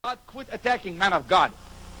God, quit attacking man of God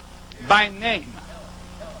by name.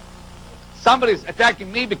 Somebody's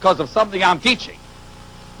attacking me because of something I'm teaching.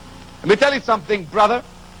 Let me tell you something, brother.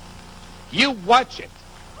 You watch it.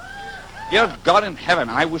 You're God in heaven,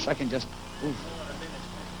 and I wish I can just... Oof.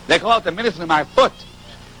 They call it the ministry of my foot.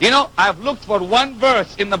 You know, I've looked for one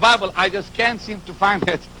verse in the Bible. I just can't seem to find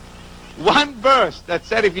it. One verse that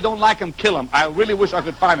said, if you don't like him, kill him. I really wish I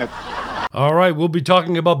could find it. All right, we'll be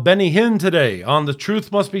talking about Benny Hinn today on The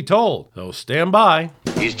Truth Must Be Told. So stand by.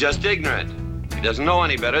 He's just ignorant. He doesn't know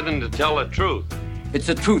any better than to tell the truth. It's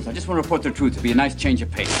the truth. I just want to report the truth. It'll be a nice change of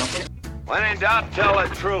pace. Okay? When in doubt, tell the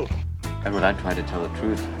truth. Edward, I tried to tell the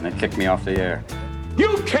truth, and they kicked me off the air.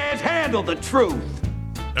 You can't handle the truth.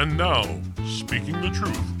 And now, speaking the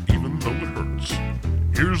truth, even though it hurts.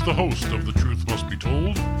 Here's the host of The Truth Must Be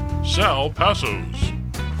Told, Sal Passos.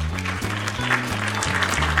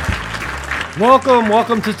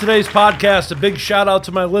 Welcome to today's podcast. A big shout out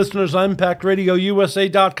to my listeners on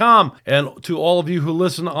ImpactRadioUSA.com and to all of you who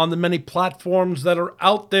listen on the many platforms that are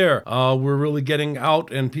out there. We're really getting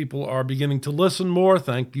out and people are beginning to listen more.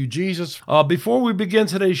 Thank you, Jesus. Before we begin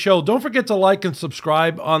today's show, don't forget to like and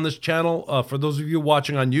subscribe on this channel. For those of you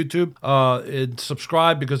watching on YouTube, and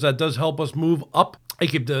subscribe because that does help us move up. I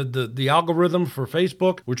keep the algorithm for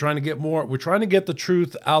Facebook. We're trying to get more. We're trying to get the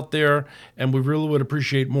truth out there, and we really would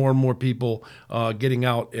appreciate more and more people getting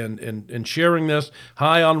out and sharing this.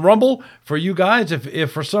 Hi on Rumble for you guys.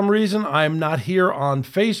 If for some reason I'm not here on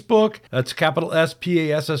Facebook, that's capital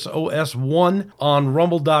SPASSOS 1 on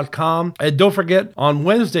Rumble.com. And don't forget, on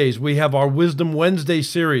Wednesdays we have our Wisdom Wednesday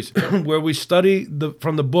series where we study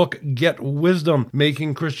from the book Get Wisdom: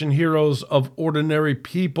 Making Christian Heroes of Ordinary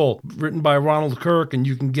People, written by Ronald Kirk. And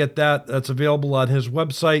you can get that. That's available on his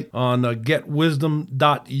website on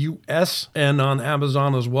getwisdom.us and on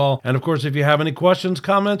Amazon as well. And of course, if you have any questions,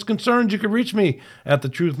 comments, concerns, you can reach me at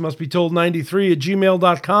thetruthmustbetold93 at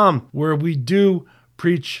gmail.com, where we do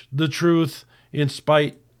preach the truth in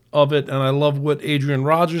spite of it. And I love what Adrian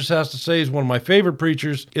Rogers has to say. He's one of my favorite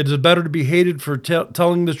preachers. It is better to be hated for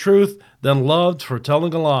telling the truth than loved for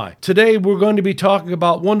telling a lie. Today, we're going to be talking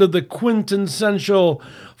about one of the quintessential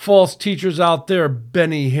false teachers out there,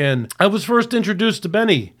 Benny Hinn. I was first introduced to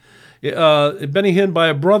Benny Hinn by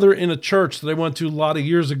a brother in a church that I went to a lot of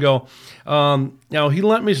years ago. Now, he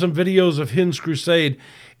lent me some videos of Hinn's crusade.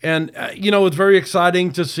 And, it's very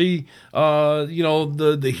exciting to see,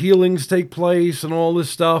 the healings take place and all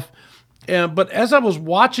this stuff. But as I was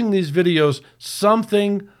watching these videos,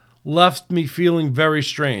 something left me feeling very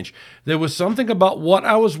strange. There was something about what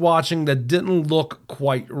I was watching that didn't look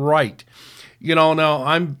quite right. Now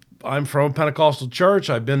I'm from a Pentecostal church.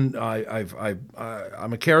 I'm a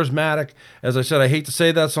charismatic. As I said, I hate to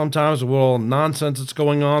say that sometimes with all nonsense that's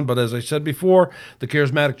going on, but as I said before, the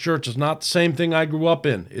charismatic church is not the same thing I grew up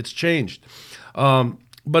in. It's changed.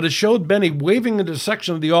 But it showed Benny waving into a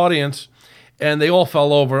section of the audience, and they all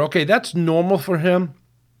fell over. Okay, that's normal for him.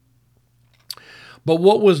 But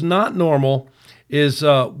what was not normal is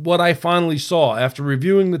what I finally saw after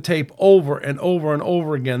reviewing the tape over and over and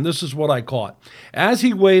over again. This is what I caught. As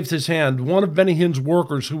he waved his hand, one of Benny Hinn's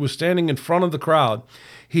workers who was standing in front of the crowd,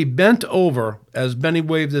 he bent over as Benny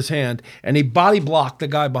waved his hand, and he body blocked the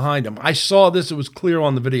guy behind him. I saw this. It was clear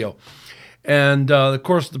on the video. And, of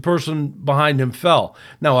course, the person behind him fell.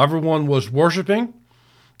 Now, everyone was worshiping,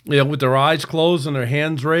 with their eyes closed and their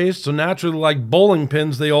hands raised. So naturally, like bowling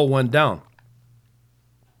pins, they all went down.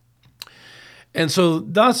 And so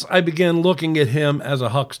thus I began looking at him as a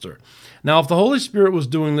huckster. Now, if the Holy Spirit was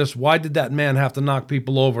doing this, why did that man have to knock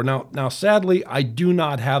people over? Now, sadly, I do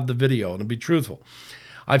not have the video, and to be truthful.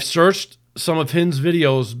 I've searched some of Hinn's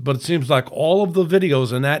videos, but it seems like all of the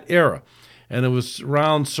videos in that era, and it was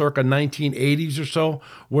around circa 1980s or so,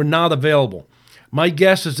 were not available. My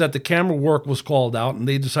guess is that the camera work was called out, and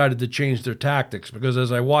they decided to change their tactics, because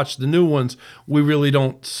as I watch the new ones, we really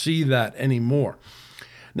don't see that anymore.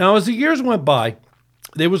 Now, as the years went by,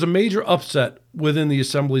 there was a major upset within the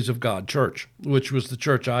Assemblies of God Church, which was the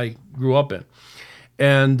church I grew up in.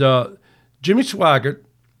 And Jimmy Swaggart,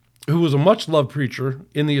 who was a much-loved preacher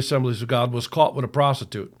in the Assemblies of God, was caught with a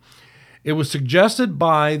prostitute. It was suggested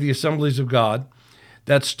by the Assemblies of God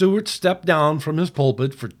that Stewart step down from his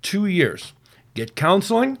pulpit for 2 years, get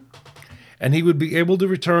counseling, and he would be able to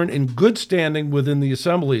return in good standing within the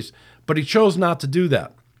assemblies, but he chose not to do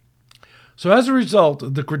that. So as a result,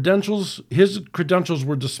 his credentials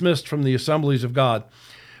were dismissed from the Assemblies of God,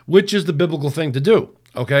 which is the biblical thing to do.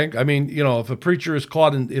 Okay, I mean, if a preacher is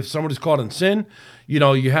if somebody's caught in sin,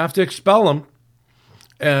 you have to expel them,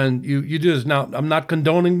 and you do this. Now, I'm not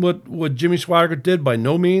condoning what Jimmy Swaggart did by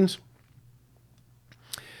no means,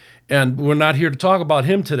 And we're not here to talk about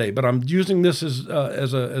him today, but I'm using this as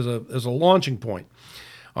a launching point.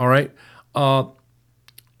 All right. Now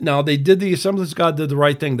the Assemblies of God did the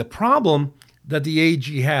right thing. The problem that the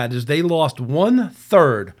AG had is they lost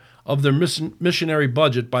 1/3 of their missionary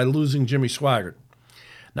budget by losing Jimmy Swaggart.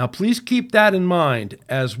 Now, please keep that in mind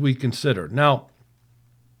as we consider. Now,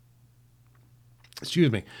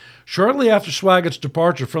 shortly after Swaggart's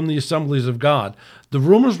departure from the Assemblies of God, the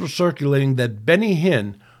rumors were circulating that Benny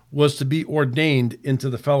Hinn was to be ordained into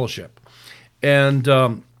the fellowship. And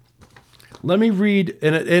let me read,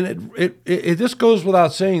 and this goes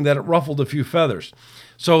without saying that it ruffled a few feathers.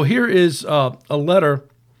 So here is a letter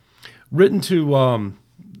written to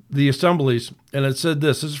the assemblies, and it said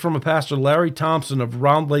this. This is from a pastor, Larry Thompson of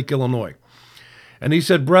Round Lake, Illinois. And he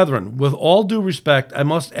said, "Brethren, with all due respect, I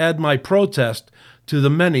must add my protest to the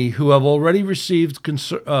many who have already received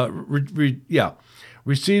concerning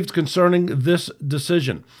this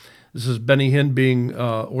decision." This is Benny Hinn being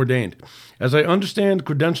ordained. "As I understand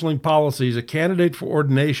credentialing policies, a candidate for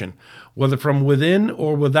ordination, whether from within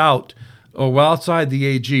or without or outside the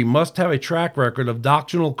AG, must have a track record of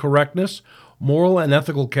doctrinal correctness, moral and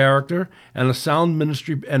ethical character, and a sound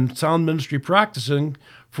ministry practicing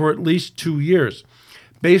for at least 2 years.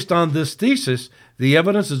 Based on this thesis, the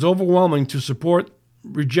evidence is overwhelming to support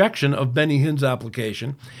rejection of Benny Hinn's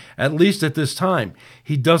application, at least at this time.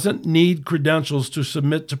 He doesn't need credentials to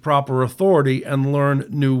submit to proper authority and learn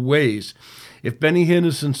new ways. If Benny Hinn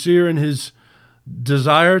is sincere in his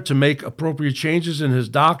desire to make appropriate changes in his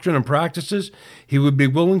doctrine and practices, he would be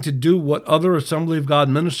willing to do what other Assembly of God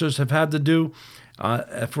ministers have had to do.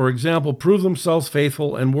 For example, prove themselves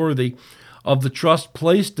faithful and worthy of the trust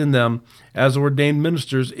placed in them as ordained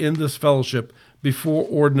ministers in this fellowship before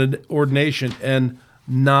ordination and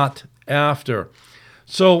not after."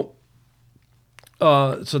 So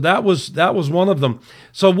that was one of them.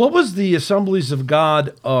 So what was the Assemblies of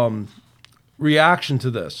God reaction to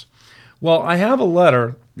this? Well, I have a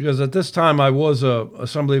letter, because at this time I was a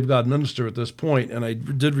Assembly of God minister at this point, and I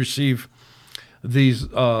did receive this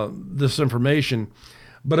information.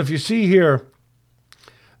 But if you see here,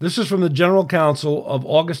 this is from the General Council of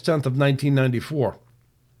August 10th of 1994,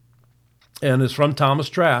 and it's from Thomas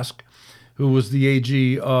Trask, who was the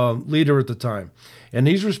AG leader at the time. And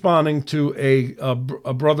he's responding to a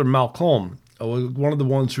brother, Malcolm, one of the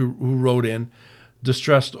ones who wrote in,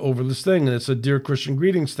 distressed over this thing. And it said, "Dear Christian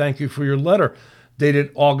greetings, thank you for your letter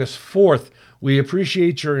dated August 4th. We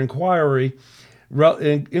appreciate your inquiry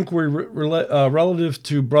relative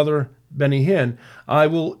to Brother Benny Hinn. I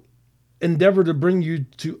will endeavor to bring you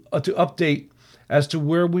to update as to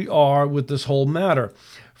where we are with this whole matter.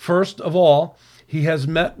 First of all, he has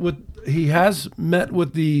met with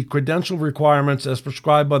the credential requirements as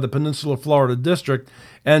prescribed by the Peninsula Florida District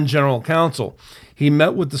and General Council. He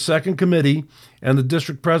met with the second committee and the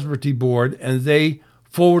District Presbytery Board, and they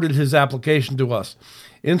forwarded his application to us.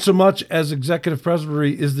 Insomuch as Executive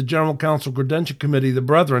Presbytery is the General Council Credential Committee, the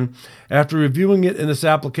Brethren, after reviewing it in this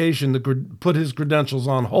application, put his credentials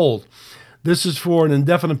on hold. This is for an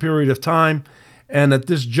indefinite period of time, and at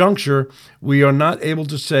this juncture, we are not able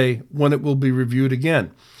to say when it will be reviewed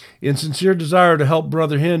again. In sincere desire to help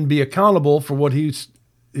Brother Hinn be accountable for what his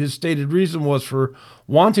stated reason was for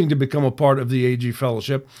wanting to become a part of the AG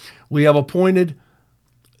Fellowship, we have appointed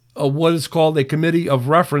what is called a committee of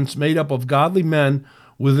reference made up of godly men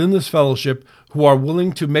within this fellowship who are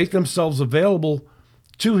willing to make themselves available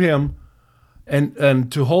to him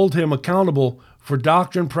and to hold him accountable for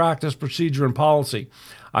doctrine, practice, procedure, and policy.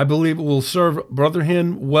 I believe it will serve Brother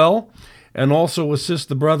Hinn well and also assist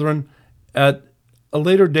the brethren at a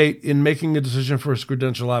later date in making a decision for his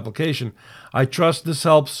credential application. I trust this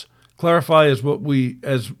helps clarify as we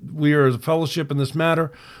are as a fellowship in this matter.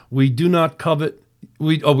 We do covet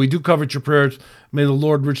your prayers. May the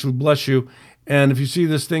Lord richly bless you. And if you see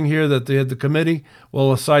this thing here that they had the committee,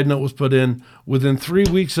 well, a side note was put in. Within 3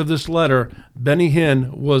 weeks of this letter, Benny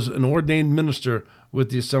Hinn was an ordained minister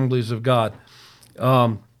with the Assemblies of God.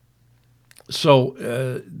 Now,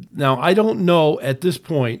 I don't know at this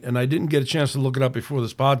point, and I didn't get a chance to look it up before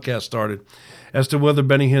this podcast started, as to whether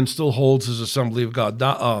Benny Hinn still holds his Assembly of God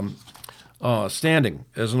standing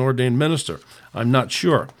as an ordained minister. I'm not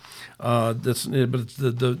sure. But it's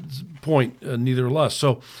the point, neither less.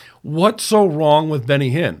 So what's so wrong with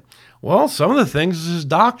Benny Hinn? Well, some of the things is his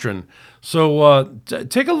doctrine. So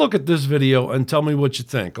take a look at this video and tell me what you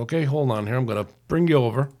think. Okay, hold on here. I'm going to bring you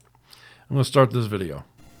over. I'm going to start this video.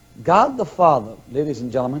 God the Father, ladies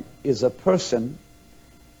and gentlemen, is a person,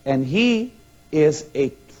 and he is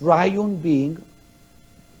a triune being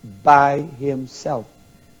by himself,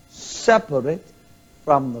 separate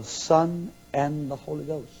from the Son and the Holy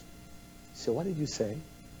Ghost. So what did you say?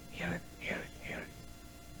 Hear it, hear it, hear it.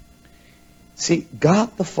 See,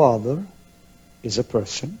 God the Father is a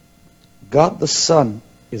person. God the Son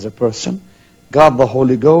is a person. God the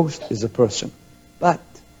Holy Ghost is a person. But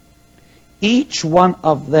each one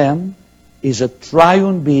of them is a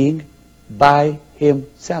triune being by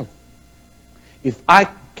himself. If I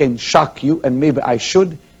can shock you, and maybe I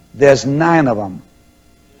should, there's 9 of them.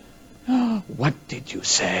 What did you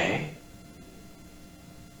say?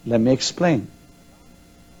 Let me explain.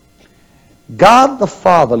 God the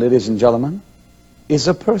Father, ladies and gentlemen, is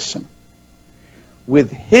a person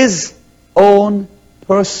with his own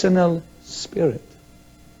personal spirit,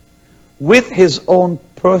 with his own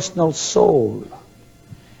personal soul,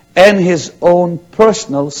 and his own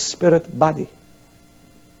personal spirit body.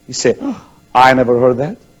 You say, oh, I never heard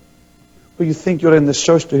that. Well, you think you're in this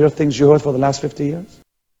church to hear things you heard for the last 50 years?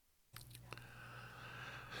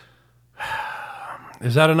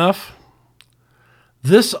 Is that enough?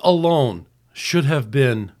 This alone should have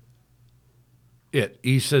been it.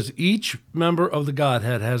 He says each member of the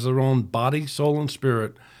Godhead has their own body, soul, and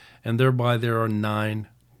spirit, and thereby there are 9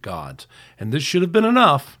 gods. And this should have been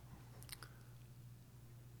enough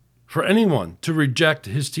for anyone to reject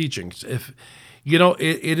his teachings. If you know,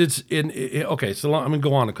 it is in. Okay, so I'm gonna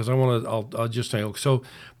go on it because I want to. I'll just say. So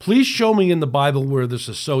please show me in the Bible where this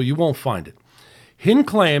is so. You won't find it. Hinn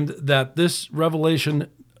claimed that this revelation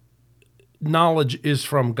knowledge is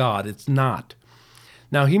from God. It's not.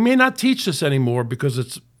 Now, he may not teach this anymore because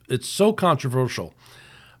it's so controversial.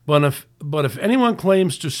 But if anyone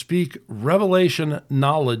claims to speak revelation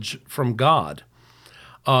knowledge from God,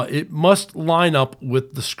 it must line up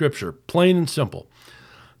with the Scripture, plain and simple.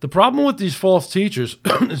 The problem with these false teachers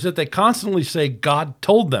is that they constantly say God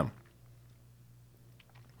told them,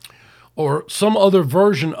 or some other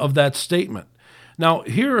version of that statement. Now,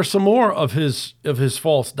 here are some more of his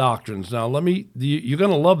false doctrines. Now, you're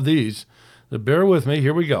going to love these. So bear with me.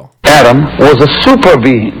 Here we go. Adam was a super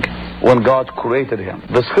being when God created him.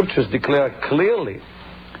 The scriptures declare clearly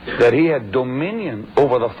that he had dominion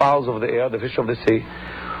over the fowls of the air, the fish of the sea,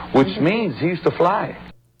 which means he used to fly.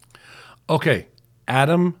 Okay,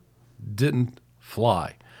 Adam didn't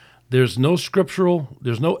fly. There's no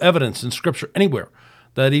evidence in Scripture anywhere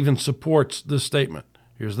that even supports this statement.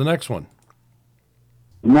 Here's the next one.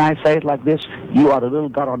 May I say it like this? You are the little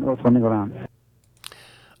God on earth running around.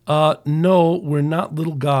 No, we're not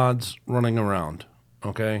little gods running around,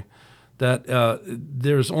 okay? That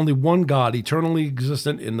there's only one God, eternally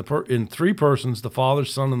existent in 3 persons, the Father,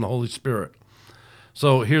 Son, and the Holy Spirit.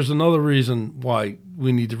 So here's another reason why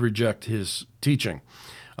we need to reject his teaching.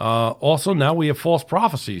 Also, now we have false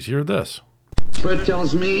prophecies. Hear this. Spirit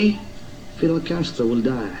tells me Fidel Castro will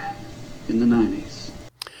die in the 90s.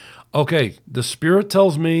 Okay, the Spirit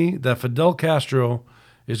tells me that Fidel Castro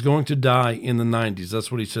is going to die in the 90s. That's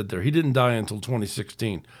what he said there. He didn't die until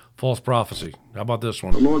 2016. False prophecy. How about this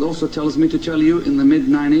one? The Lord also tells me to tell you in the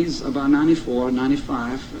mid-90s, about 94,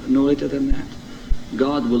 95, no later than that,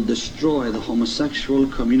 God will destroy the homosexual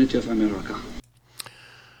community of America.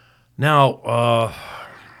 Now,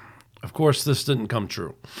 of course, this didn't come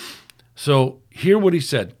true. So hear what he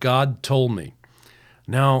said. God told me.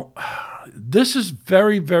 Now, this is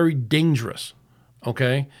very, very dangerous.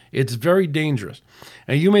 Okay? It's very dangerous.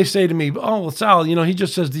 And you may say to me, oh, well, Sal, he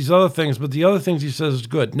just says these other things, but the other things he says is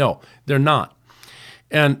good. No, they're not.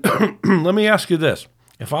 And let me ask you this.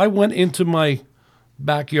 If I went into my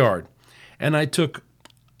backyard and I took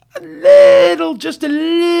just a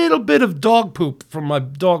little bit of dog poop from my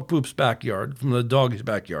dog poop's backyard, from the dog's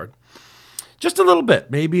backyard, just a little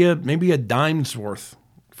bit, maybe a dime's worth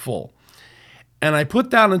full, and I put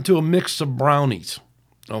that into a mix of brownies,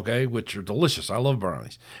 okay, which are delicious. I love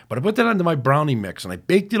brownies. But I put that into my brownie mix, and I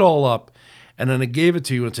baked it all up, and then I gave it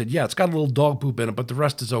to you and said, yeah, it's got a little dog poop in it, but the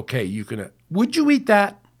rest is okay. You can. Would you eat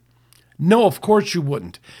that? No, of course you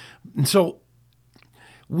wouldn't. And so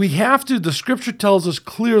the Scripture tells us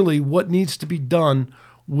clearly what needs to be done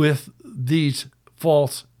with these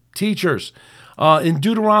false teachers. In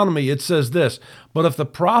Deuteronomy, it says this, but if the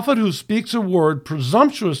prophet who speaks a word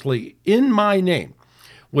presumptuously in my name,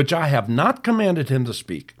 which I have not commanded him to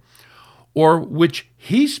speak, or which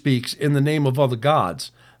he speaks in the name of other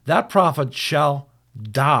gods, that prophet shall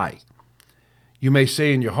die. You may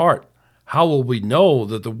say in your heart, how will we know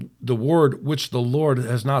that the word which the Lord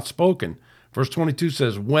has not spoken? Verse 22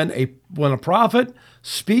 says, when a prophet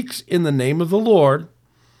speaks in the name of the Lord,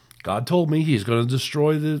 God told me he's going to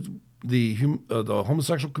destroy the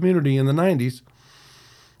homosexual community in the 90s,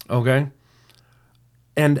 okay?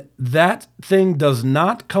 And that thing does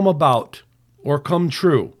not come about or come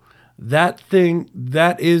true. That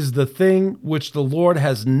is the thing which the Lord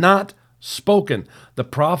has not spoken. The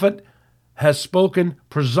prophet has spoken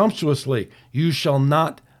presumptuously. You shall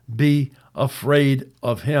not be afraid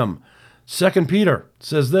of him. 2 Peter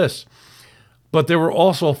says this, but there were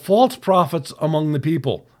also false prophets among the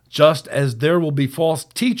people, just as there will be false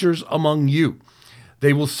teachers among you.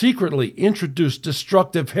 They will secretly introduce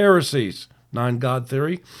destructive heresies, non-God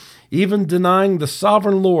theory, even denying the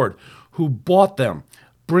sovereign Lord who bought them,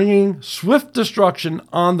 bringing swift destruction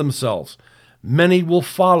on themselves. Many will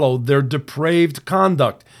follow their depraved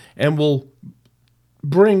conduct and will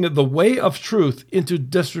bring the way of truth into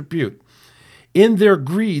disrepute. In their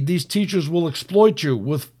greed, these teachers will exploit you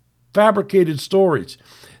with fabricated stories.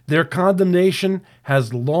 Their condemnation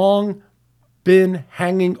has long been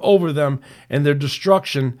hanging over them, and their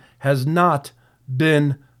destruction has not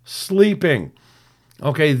been sleeping.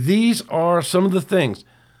 Okay, these are some of the things.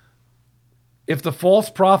 If the false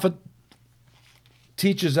prophet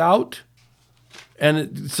teaches out and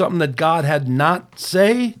it's something that God had not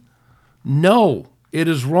say, no, it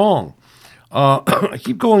is wrong. I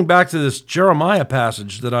keep going back to this Jeremiah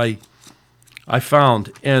passage that I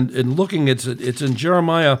found, and in looking, it's in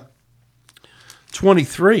Jeremiah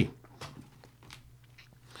 23.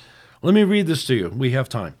 Let me read this to you. We have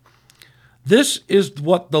time. This is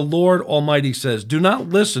what the Lord Almighty says. Do not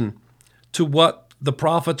listen to what the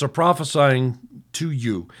prophets are prophesying to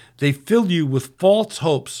you. They fill you with false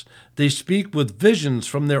hopes. They speak with visions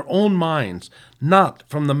from their own minds, not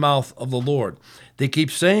from the mouth of the Lord. They keep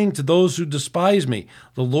saying to those who despise me,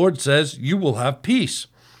 the Lord says, you will have peace.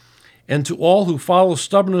 And to all who follow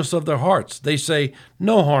stubbornness of their hearts, they say,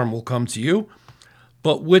 no harm will come to you.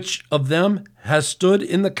 But which of them has stood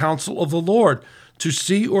in the counsel of the Lord to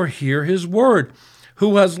see or hear his word?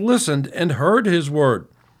 Who has listened and heard his word?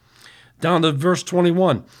 Down to verse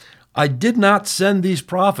 21. I did not send these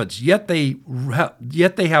prophets, yet they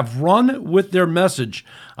have run with their message.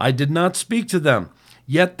 I did not speak to them,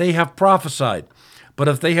 yet they have prophesied. But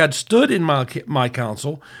if they had stood in my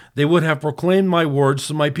counsel, they would have proclaimed my words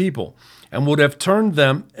to my people, and would have turned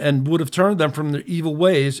them from their evil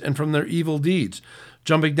ways and from their evil deeds.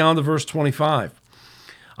 Jumping down to verse 25.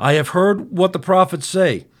 I have heard what the prophets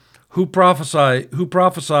say, who prophesy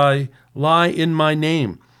lie in my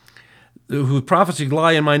name. Who prophecy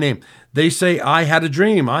lie in my name. They say, I had a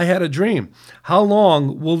dream. How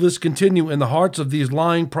long will this continue in the hearts of these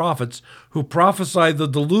lying prophets who prophesy the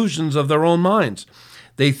delusions of their own minds?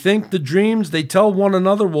 They think the dreams they tell one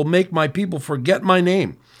another will make my people forget my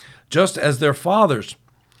name, just as their fathers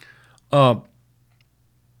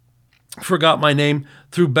forgot my name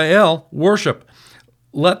through Baal worship.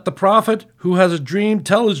 Let the prophet who has a dream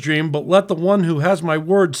tell his dream, but let the one who has my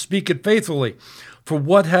word speak it faithfully. For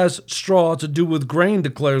what has straw to do with grain,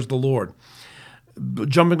 declares the Lord.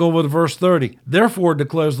 Jumping over to verse 30. Therefore,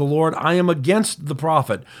 declares the Lord, I am against the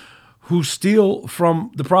prophets who steal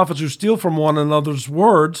from one another's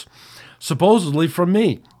words, supposedly from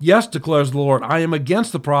me. Yes, declares the Lord, I am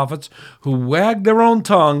against the prophets who wag their own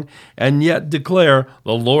tongue and yet declare,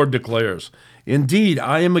 the Lord declares. Indeed,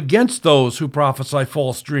 I am against those who prophesy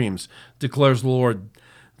false dreams, declares the Lord.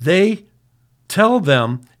 They tell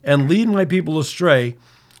them and lead my people astray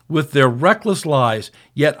with their reckless lies,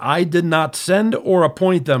 yet I did not send or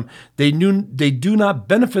appoint them. They do not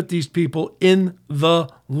benefit these people in the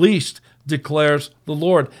least, declares the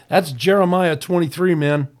Lord. That's Jeremiah 23,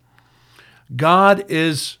 man. God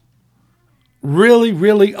is really,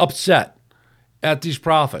 really upset at these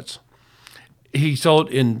prophets. He told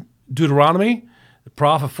in Deuteronomy,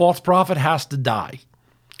 the false prophet has to die.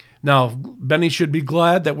 Now, Benny should be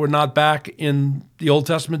glad that we're not back in the Old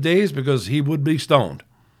Testament days, because he would be stoned.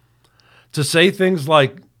 To say things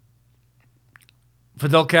like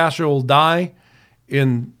Fidel Castro will die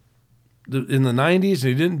in the 90s, and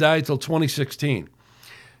he didn't die until 2016.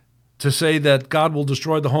 To say that God will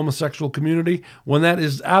destroy the homosexual community, when that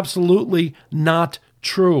is absolutely not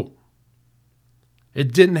true.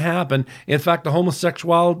 It didn't happen. In fact, the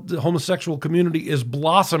homosexual community is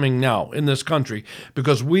blossoming now in this country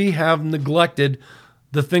because we have neglected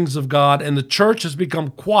the things of God, and the church has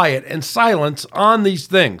become quiet and silent on these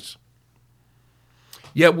things.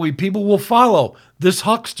 Yet people will follow this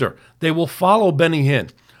huckster. They will follow Benny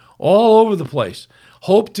Hinn all over the place.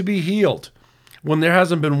 Hope to be healed when there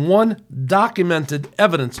hasn't been one documented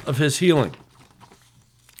evidence of his healing.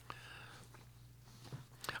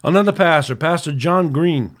 Another pastor, Pastor John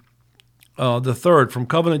Green III from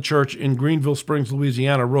Covenant Church in Greenville Springs,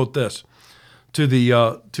 Louisiana, wrote this to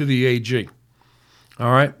the AG.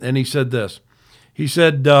 All right, and he said this. He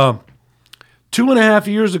said, 2.5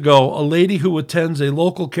 years ago, a lady who attends a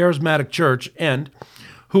local charismatic church and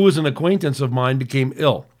who was an acquaintance of mine became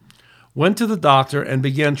ill. Went to the doctor and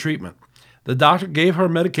began treatment. The doctor gave her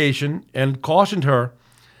medication and cautioned her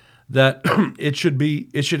that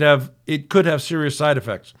it could have serious side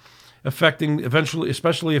effects,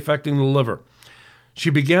 especially affecting the liver. She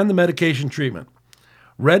began the medication treatment,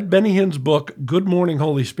 read Benny Hinn's book, Good Morning,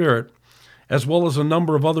 Holy Spirit, as well as a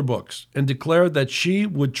number of other books, and declared that she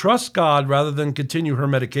would trust God rather than continue her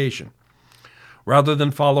medication. Rather than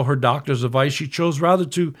follow her doctor's advice, she chose rather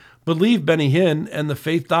to believe Benny Hinn and the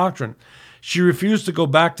faith doctrine. She refused to go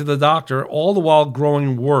back to the doctor, all the while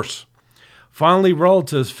growing worse. Finally,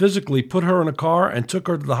 relatives physically put her in a car and took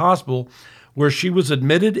her to the hospital, where she was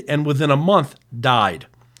admitted and within a month died.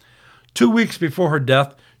 2 weeks before her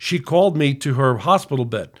death, she called me to her hospital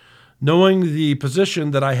bed. Knowing the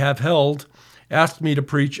position that I have held, asked me to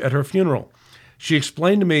preach at her funeral. She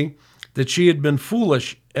explained to me that she had been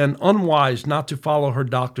foolish and unwise not to follow her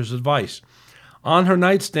doctor's advice. On her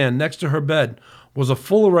nightstand next to her bed was a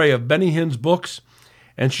full array of Benny Hinn's books,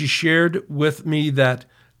 and she shared with me that,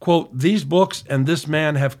 quote, these books and this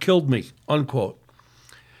man have killed me, unquote.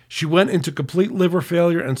 She went into complete liver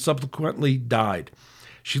failure and subsequently died.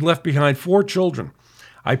 She left behind 4 children.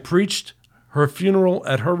 I preached her funeral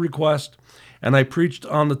at her request, and I preached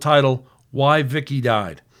on the title, Why Vicky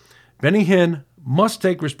Died. Benny Hinn must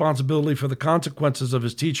take responsibility for the consequences of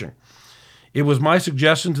his teaching. It was my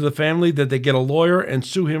suggestion to the family that they get a lawyer and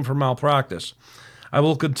sue him for malpractice. I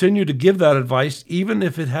will continue to give that advice, even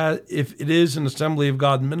if it is an Assembly of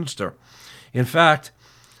God minister. In fact,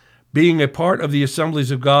 being a part of the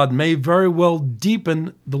Assemblies of God may very well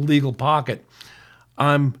deepen the legal pocket.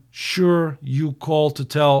 I'm sure you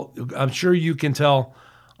can tell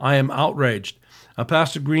I am outraged.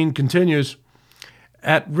 Pastor Green continues,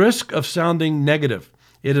 at risk of sounding negative,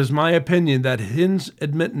 it is my opinion that Hinn's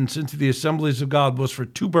admittance into the Assemblies of God was for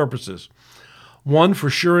 2 purposes. One, for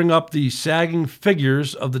shoring up the sagging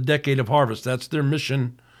figures of the Decade of Harvest. That's their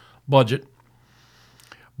mission budget.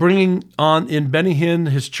 Bringing on in Benny Hinn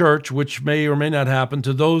his church, which may or may not happen,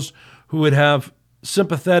 to those who would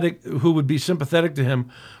be sympathetic to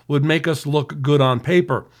him, would make us look good on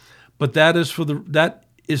paper. But that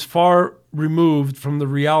is far removed from the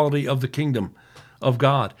reality of the kingdom of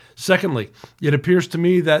God. Secondly, it appears to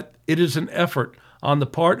me that it is an effort on the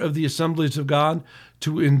part of the Assemblies of God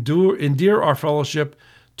to endear our fellowship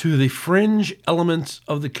to the fringe elements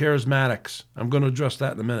of the charismatics. I'm going to address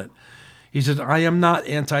that in a minute. He says, I am not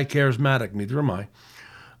anti-charismatic, neither am I,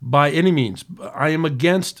 by any means. I am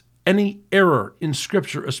against any error in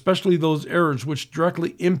Scripture, especially those errors which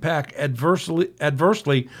directly impact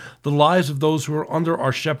adversely the lives of those who are under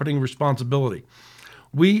our shepherding responsibility.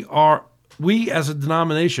 We as a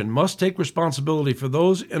denomination must take responsibility for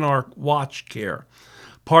those in our watch care.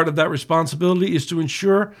 Part of that responsibility is to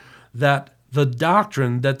ensure that the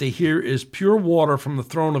doctrine that they hear is pure water from the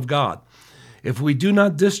throne of God. If we do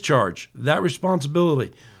not discharge that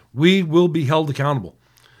responsibility, we will be held accountable.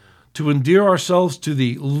 To endear ourselves to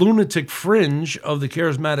the lunatic fringe of the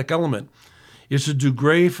charismatic element is to do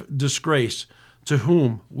grave disgrace to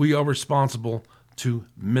whom we are responsible to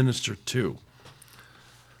minister to.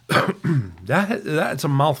 That's a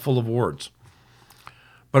mouthful of words.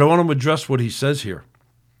 But I want to address what he says here.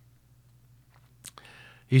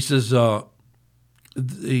 He says,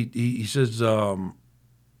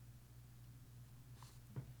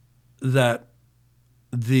 that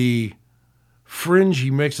the fringe, he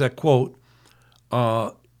makes that quote,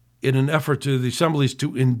 in an effort to the assemblies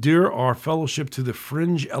to endear our fellowship to the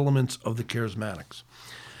fringe elements of the charismatics.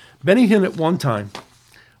 Benny Hinn at one time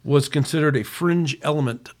was considered a fringe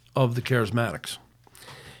element of the charismatics.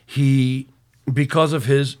 Because of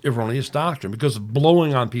his erroneous doctrine, because of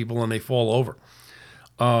blowing on people and they fall over.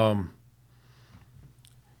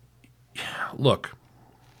 Look,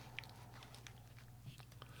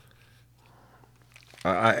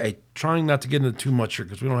 I trying not to get into too much here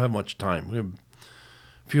because we don't have much time. We have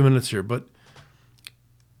a few minutes here, but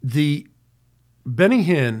the Benny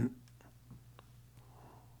Hinn,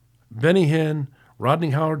 Rodney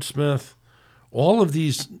Howard Smith, all of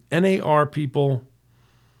these NAR people,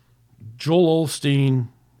 Joel Osteen,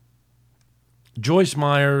 Joyce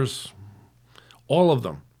Myers, all of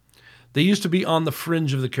them, they used to be on the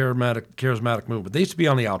fringe of the charismatic movement. They used to be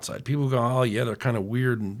on the outside. People go, oh yeah, they're kind of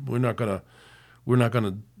weird, and we're not gonna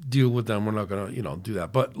deal with them. We're not gonna, do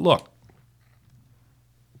that. But look,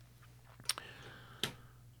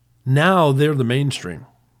 now they're the mainstream,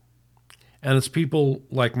 and it's people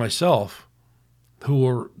like myself who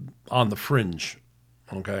are on the fringe,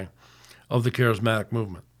 okay, of the charismatic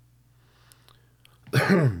movement.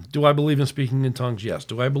 Do I believe in speaking in tongues? Yes.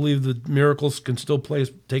 Do I believe that miracles can still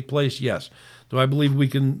take place? Yes. Do I believe we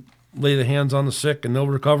can lay the hands on the sick and they'll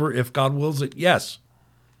recover if God wills it? Yes.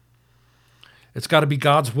 It's got to be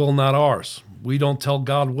God's will, not ours. We don't tell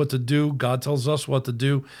God what to do. God tells us what to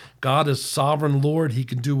do. God is sovereign Lord. He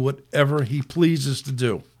can do whatever he pleases to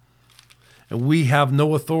do. And we have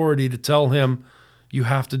no authority to tell him, you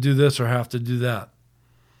have to do this or have to do that.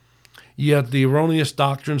 Yet the erroneous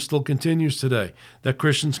doctrine still continues today, that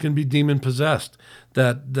Christians can be demon possessed,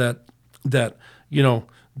 that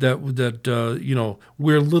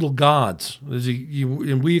we're little gods.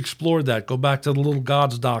 And we explored that. Go back to the little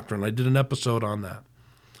gods doctrine. I did an episode on that.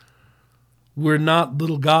 We're not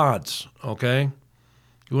little gods, okay?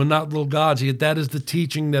 We're not little gods. Yet that is the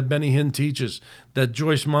teaching that Benny Hinn teaches, that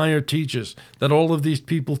Joyce Meyer teaches, that all of these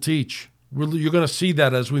people teach. You're going to see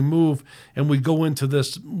that as we move and we go into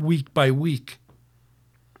this week by week.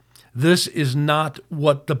 This is not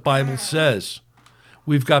what the Bible says.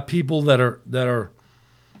 We've got people that are,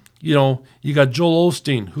 you got Joel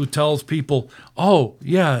Osteen who tells people, oh,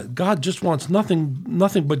 yeah, God just wants nothing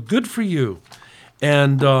but good for you.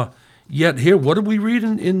 And yet here, what did we read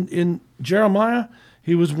in Jeremiah?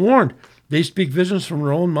 He was warned. They speak visions from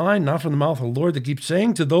their own mind, not from the mouth of the Lord. They keep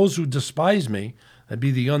saying to those who despise me, that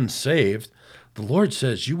be the unsaved, the Lord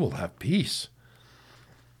says, you will have peace.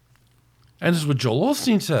 And this is what Joel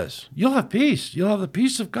Osteen says. You'll have peace. You'll have the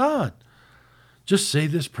peace of God. Just say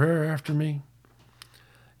this prayer after me.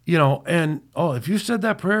 If you said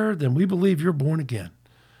that prayer, then we believe you're born again.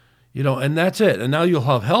 And that's it. And now you'll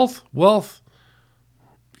have health, wealth,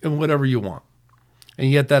 and whatever you want. And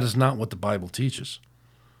yet that is not what the Bible teaches.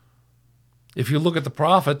 If you look at the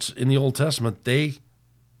prophets in the Old Testament,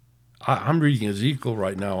 I'm reading Ezekiel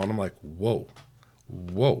right now, and I'm like, whoa.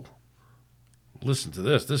 Listen to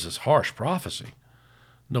this. This is harsh prophecy.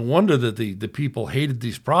 No wonder that the people hated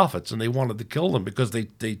these prophets and they wanted to kill them because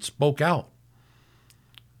they spoke out.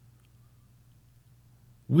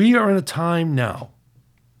 We are in a time now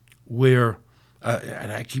where,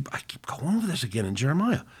 and I keep going over this again in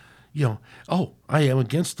Jeremiah. I am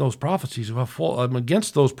against those prophecies. I'm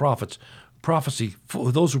against those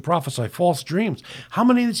those who prophesy false dreams. How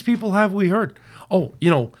many of these people have we heard? I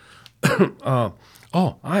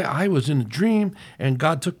was in a dream and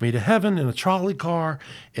God took me to heaven in a trolley car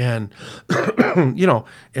and, and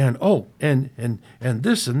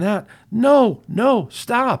this and that. No,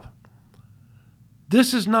 stop.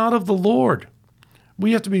 This is not of the Lord.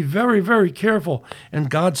 We have to be very, very careful. And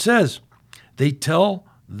God says, they tell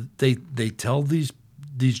these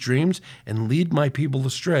dreams and lead my people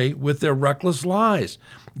astray with their reckless lies.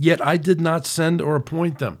 Yet I did not send or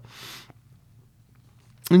appoint them.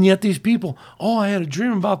 And yet these people, I had a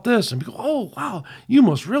dream about this. And people, oh, wow, you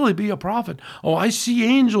must really be a prophet. Oh, I see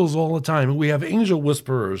angels all the time. And we have angel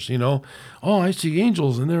whisperers, Oh, I see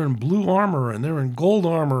angels and they're in blue armor and they're in gold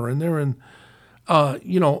armor and they're in, no,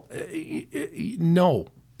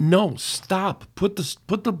 stop. Put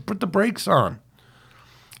the brakes on.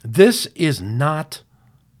 This is not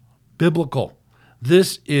biblical.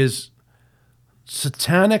 This is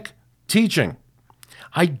satanic teaching.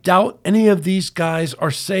 I doubt any of these guys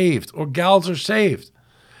are saved or gals are saved.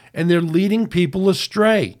 And they're leading people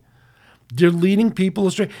astray.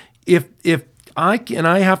 If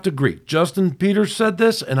I have to agree. Justin Peters said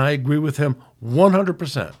this, and I agree with him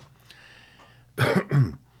 100%.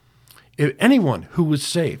 If anyone who was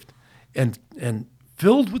saved and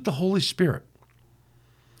filled with the Holy Spirit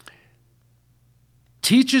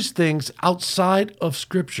teaches things outside of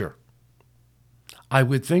Scripture, I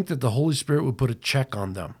would think that the Holy Spirit would put a check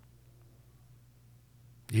on them.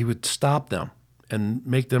 He would stop them and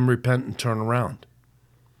make them repent and turn around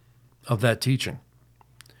of that teaching.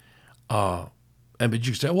 But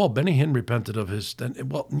you say, well, Benny Hinn repented of his.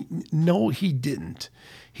 Well, no, he didn't.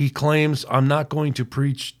 He claims, I'm not going to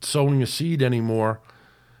preach sowing a seed anymore.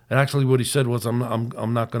 And actually what he said was, I'm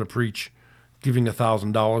not going to preach giving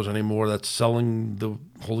 $1,000 anymore. That's selling the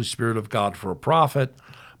Holy Spirit of God for a profit.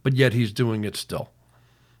 But yet he's doing it still.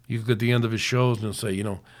 You look at the end of his shows and say,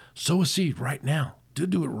 sow a seed right now.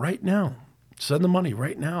 Do it right now. Send the money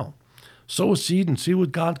right now. Sow a seed and see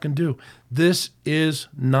what God can do. This is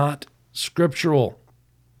not scriptural.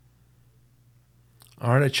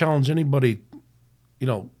 All right, I challenge anybody,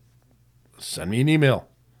 send me an email.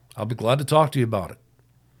 I'll be glad to talk to you about it.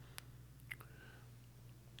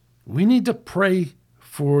 We need to pray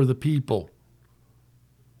for the people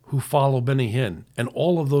who follow Benny Hinn and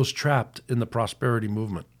all of those trapped in the prosperity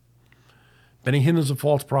movement. Benny Hinn is a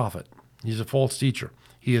false prophet. He's a false teacher.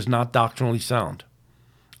 He is not doctrinally sound.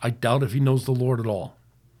 I doubt if he knows the Lord at all.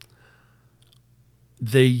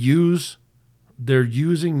 They're using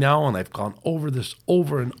now, and I've gone over this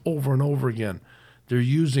over and over and over again, they're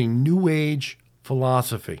using New Age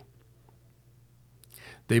philosophy.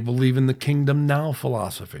 They believe in the kingdom now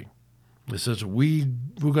philosophy. It says we're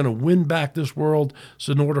going to win back this world,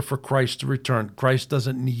 so in order for Christ to return, Christ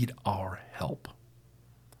doesn't need our help.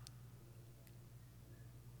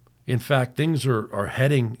 In fact, things are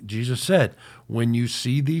heading, Jesus said, when you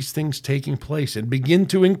see these things taking place and begin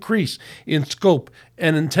to increase in scope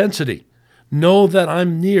and intensity, know that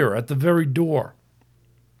I'm near at the very door.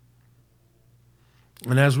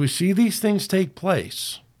 And as we see these things take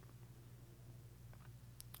place,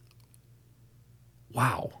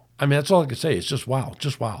 wow. I mean, that's all I can say. It's just wow.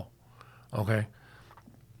 Just wow. Okay?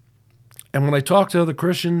 And when I talk to other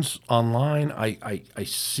Christians online, I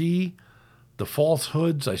see the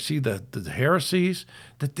falsehoods, I see the heresies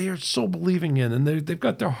that they are so believing in, and they've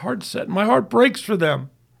got their heart set. My heart breaks for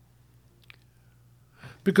them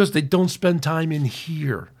because they don't spend time in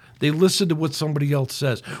here. They listen to what somebody else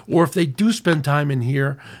says. Or if they do spend time in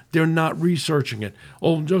here, they're not researching it.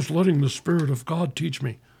 Oh, I'm just letting the Spirit of God teach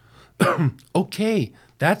me. Okay,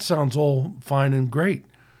 that sounds all fine and great.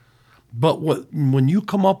 But when you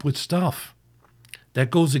come up with stuff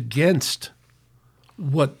that goes against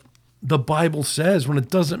what the Bible says, when it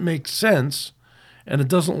doesn't make sense and it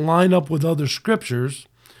doesn't line up with other scriptures,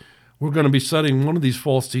 we're going to be studying one of these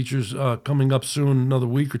false teachers coming up soon, another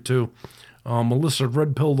week or two. Melissa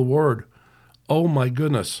Red Pill the Word. Oh my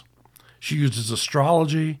goodness. She uses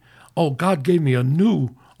astrology. Oh, God gave me a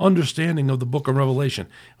new understanding of the book of Revelation.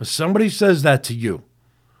 When somebody says that to you,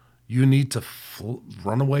 you need to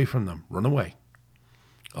run away from them. Run away.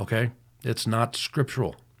 Okay? It's not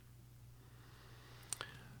scriptural.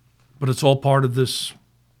 But it's all part of this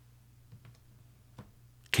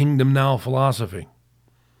kingdom now philosophy.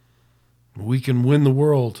 We can win the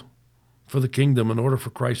world for the kingdom in order for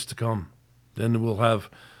Christ to come. Then we'll have,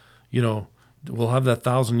 we'll have that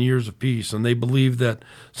 1,000 years of peace. And they believe that,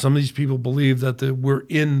 some of these people believe that we're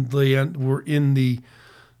in the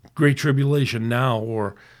Great Tribulation now,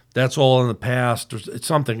 or that's all in the past, or it's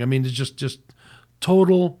something. I mean, it's just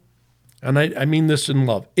total, and I mean this in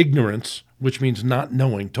love, ignorance, which means not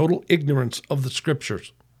knowing, total ignorance of the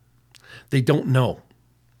scriptures. They don't know.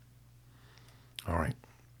 All right.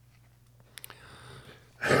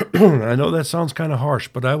 I know that sounds kind of harsh,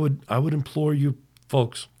 but I would implore you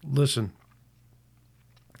folks, listen.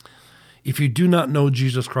 If you do not know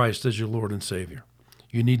Jesus Christ as your Lord and Savior,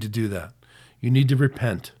 you need to do that. You need to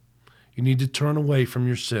repent. You need to turn away from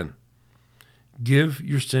your sin. Give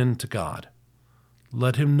your sin to God.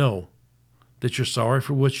 Let him know that you're sorry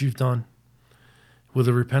for what you've done. With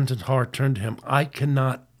a repentant heart, turn to him. I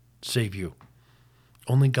cannot save you.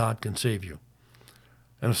 Only God can save you.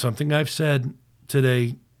 And if something I've said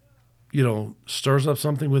today, stirs up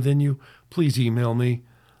something within you, please email me,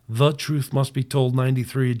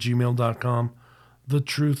 thetruthmustbetold93@gmail.com,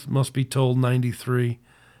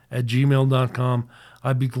 thetruthmustbetold93@gmail.com.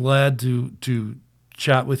 I'd be glad to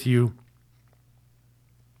chat with you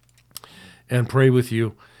and pray with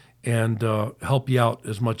you and help you out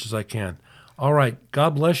as much as I can. All right.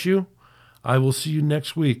 God bless you. I will see you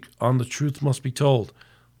next week on The Truth Must Be Told.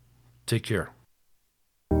 Take care.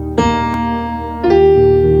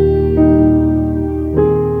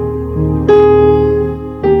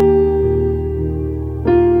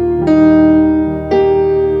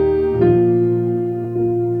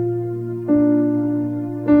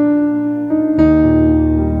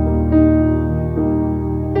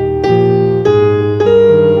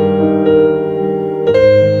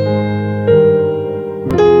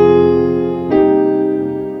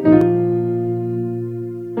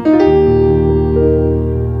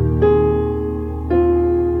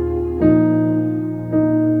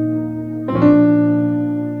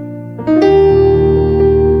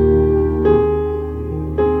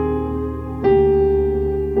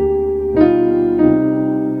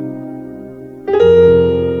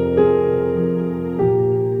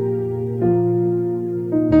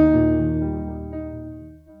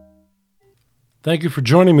 Thank you for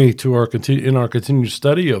joining me in our continued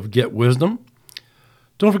study of Get Wisdom.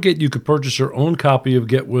 Don't forget you could purchase your own copy of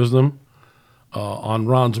Get Wisdom on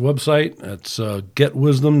Ron's website. That's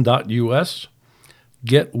getwisdom.us,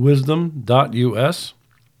 getwisdom.us,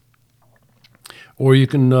 or you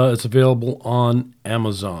can. It's available on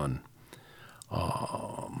Amazon.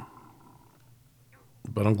 But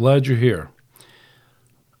I'm glad you're here.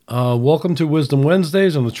 Welcome to Wisdom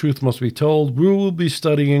Wednesdays on The Truth Must Be Told. We will be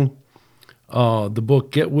studying the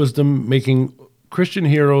book Get Wisdom, Making Christian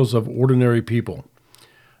Heroes of Ordinary People.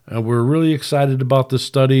 We're really excited about this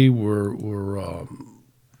study. We're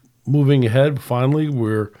moving ahead. Finally,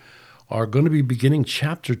 we are going to be beginning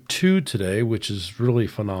chapter 2 today, which is really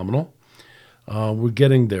phenomenal. We're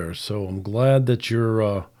getting there, so I'm glad that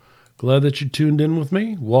you're tuned in with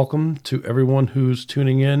me. Welcome to everyone who's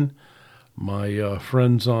tuning in my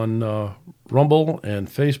friends on Rumble and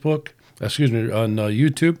Facebook, on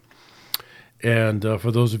YouTube. And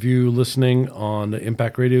for those of you listening on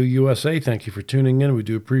Impact Radio USA, thank you for tuning in. We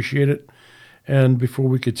do appreciate it. And before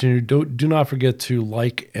we continue, do not forget to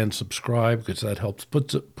like and subscribe, because that helps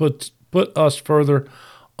put us further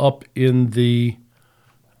up in the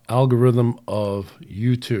algorithm of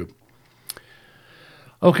YouTube.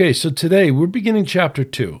 Okay, so today we're beginning chapter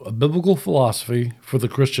 2, a biblical philosophy for the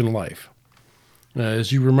Christian life.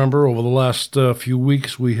 As you remember, over the last few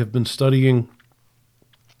weeks, we have been studying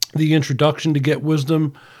the introduction to Get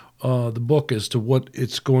Wisdom, the book, as to what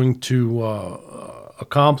it's going to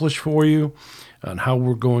accomplish for you, and how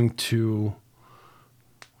we're going to,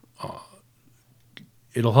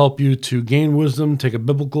 it'll help you to gain wisdom, take a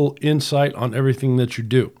biblical insight on everything that you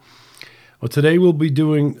do. Well, today we'll be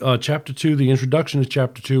doing chapter 2, the introduction to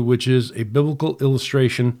chapter 2, which is a biblical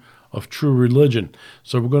illustration of true religion.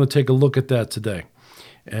 So we're going to take a look at that today.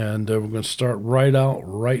 And we're going to start right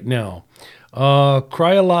now.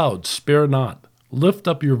 Cry aloud, spare not. Lift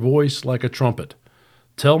up your voice like a trumpet.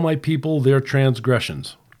 Tell my people their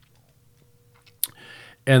transgressions,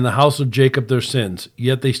 and the house of Jacob their sins.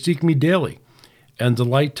 Yet they seek me daily, and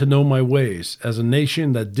delight to know my ways, as a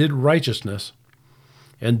nation that did righteousness,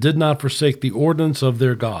 and did not forsake the ordinance of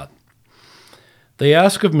their God. They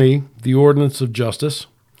ask of me the ordinance of justice.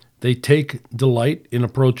 They take delight in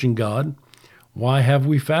approaching God. Why have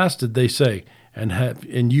we fasted, they say,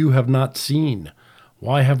 and you have not seen?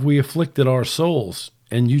 Why have we afflicted our souls,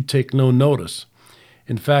 and you take no notice?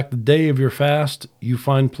 In fact, the day of your fast you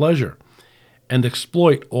find pleasure, and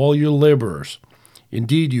exploit all your laborers.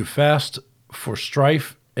 Indeed, you fast for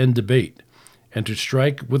strife and debate, and to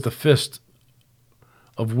strike with the fist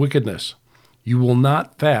of wickedness. You will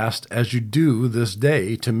not fast as you do this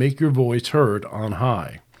day to make your voice heard on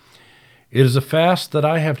high. It is a fast that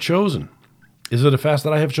I have chosen. Is it a fast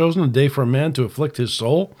that I have chosen, a day for a man to afflict his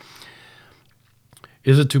soul?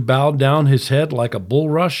 Is it to bow down his head like a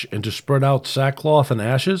bulrush, and to spread out sackcloth and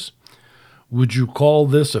ashes? Would you call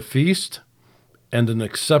this a feast and an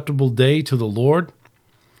acceptable day to the Lord?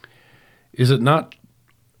 Is it not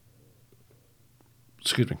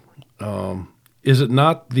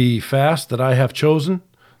the fast that I have chosen,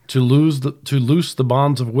 to loose the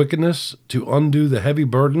bonds of wickedness, to undo the heavy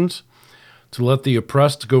burdens, to let the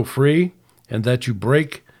oppressed go free, and that you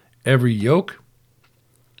break every yoke?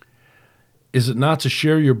 Is it not to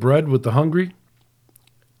share your bread with the hungry,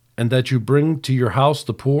 and that you bring to your house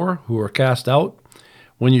the poor who are cast out?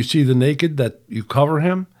 When you see the naked, that you cover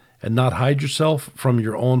him, and not hide yourself from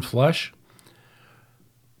your own flesh?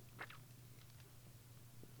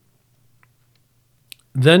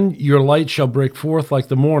 Then your light shall break forth like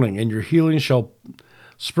the morning, and your healing shall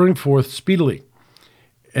spring forth speedily,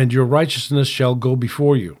 and your righteousness shall go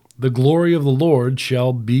before you. The glory of the Lord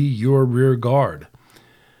shall be your rear guard.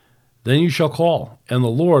 Then you shall call, and the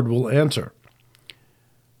Lord will answer.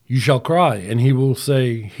 You shall cry, and he will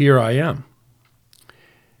say, Here I am.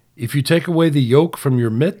 If you take away the yoke from your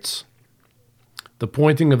midst, the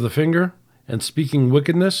pointing of the finger, and speaking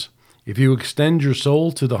wickedness, if you extend your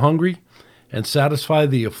soul to the hungry, and satisfy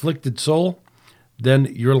the afflicted soul, then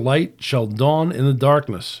your light shall dawn in the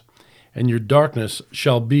darkness, and your darkness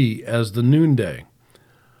shall be as the noonday.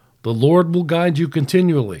 The Lord will guide you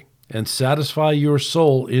continually, and satisfy your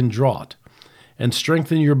soul in drought, and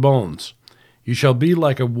strengthen your bones. You shall be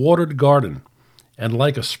like a watered garden, and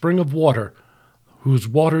like a spring of water, whose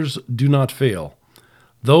waters do not fail.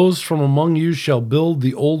 Those from among you shall build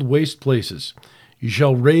the old waste places. You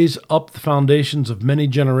shall raise up the foundations of many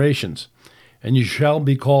generations, and you shall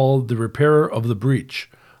be called the repairer of the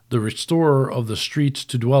breach, the restorer of the streets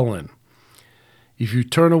to dwell in. If you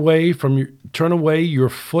turn away your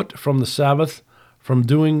foot from the Sabbath, from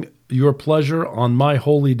doing your pleasure on my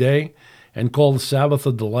holy day, and call the Sabbath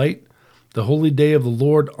a delight, the holy day of the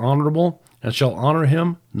Lord honorable, and shall honor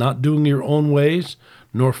him, not doing your own ways,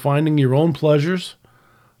 nor finding your own pleasures,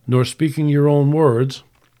 nor speaking your own words,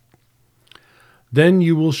 then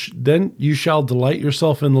you shall delight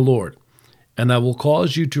yourself in the Lord, and I will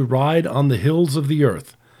cause you to ride on the hills of the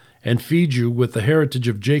earth, and feed you with the heritage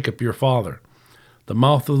of Jacob your father. The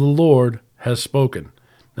mouth of the Lord has spoken.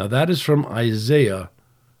 Now that is from Isaiah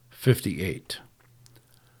 58.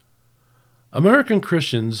 American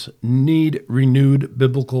Christians need renewed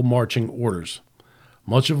biblical marching orders.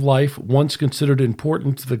 Much of life, once considered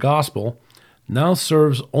important to the gospel, now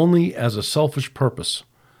serves only as a selfish purpose.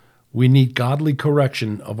 We need godly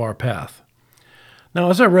correction of our path. Now,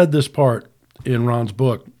 as I read this part in Ron's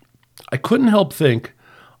book, I couldn't help think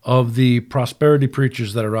of the prosperity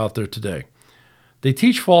preachers that are out there today. They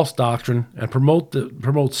teach false doctrine and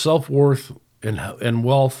promote self-worth and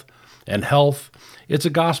wealth and health. It's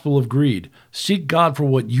a gospel of greed. Seek God for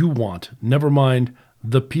what you want, never mind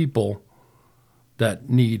the people that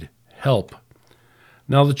need help.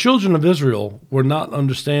 Now, the children of Israel were not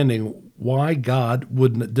understanding why God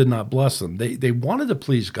did not bless them. They wanted to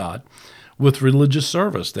please God with religious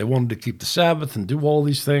service. They wanted to keep the Sabbath and do all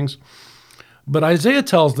these things. But Isaiah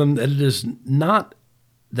tells them that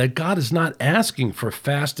that God is not asking for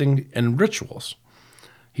fasting and rituals.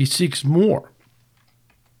 He seeks more.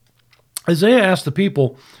 Isaiah asked the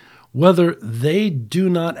people whether they do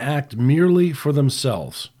not act merely for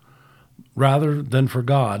themselves rather than for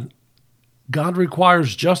God. God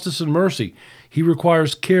requires justice and mercy. He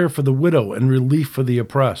requires care for the widow and relief for the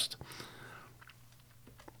oppressed.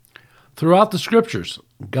 Throughout the scriptures,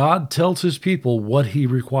 God tells his people what he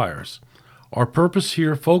requires. Our purpose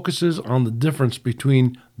here focuses on the difference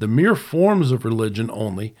between the mere forms of religion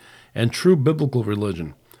only and true biblical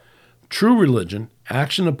religion. True religion,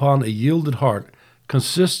 action upon a yielded heart,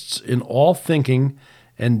 consists in all thinking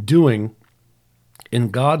and doing in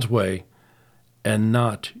God's way and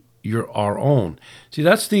not our own. See,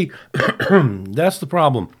 that's the that's the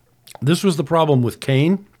problem. This was the problem with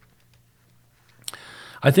Cain.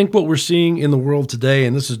 I think what we're seeing in the world today,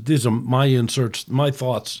 and these are my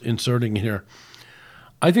thoughts inserting here.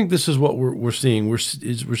 I think this is what we're seeing. We're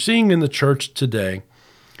seeing in the church today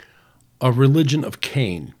a religion of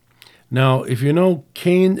Cain. Now, if you know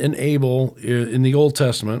Cain and Abel in the Old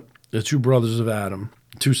Testament, the two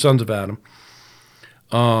sons of Adam,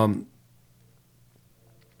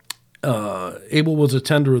 Abel was a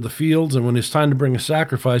tender of the fields, and when it's time to bring a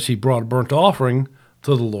sacrifice, he brought a burnt offering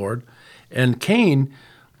to the Lord. And Cain,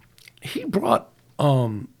 he brought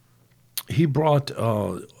the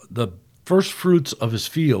first fruits of his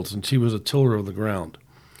fields, since he was a tiller of the ground.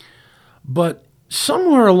 But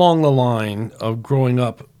somewhere along the line of growing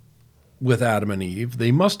up with Adam and Eve,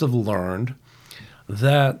 they must have learned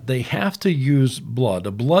that they have to use blood.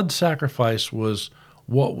 A blood sacrifice was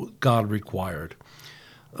what God required.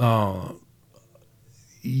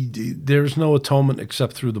 There's no atonement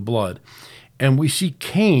except through the blood. And we see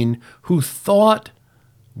Cain, who thought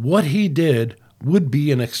what he did would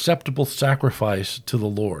be an acceptable sacrifice to the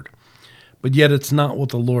Lord. But yet it's not what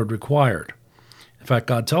the Lord required. In fact,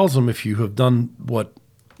 God tells him, if you have done what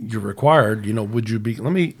you're required, would you be...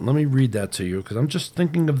 Let me read that to you, because I'm just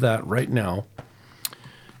thinking of that right now.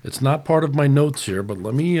 It's not part of my notes here, but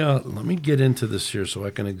let me get into this here so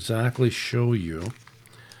I can exactly show you.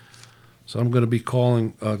 So I'm going to be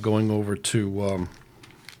going over to...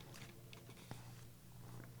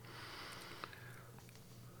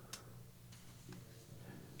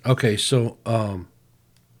 Okay, so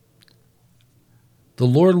the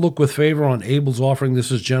Lord looked with favor on Abel's offering. This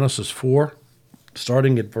is Genesis 4,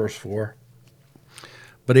 starting at verse 4.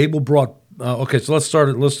 But Abel brought... okay, so let's start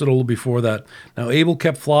it listed a little before that. Now Abel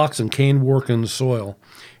kept flocks and Cain worked in the soil.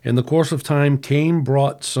 In the course of time, Cain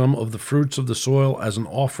brought some of the fruits of the soil as an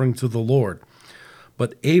offering to the Lord.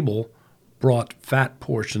 But Abel brought fat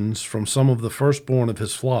portions from some of the firstborn of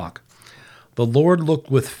his flock. The Lord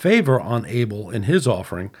looked with favor on Abel and his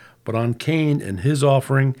offering, but on Cain and his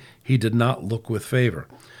offering he did not look with favor.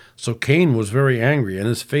 So Cain was very angry, and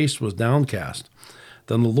his face was downcast.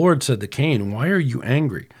 Then the Lord said to Cain, "Why are you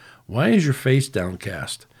angry? Why is your face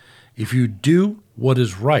downcast? If you do what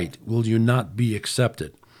is right, will you not be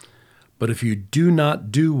accepted? But if you do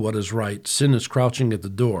not do what is right, sin is crouching at the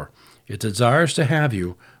door. It desires to have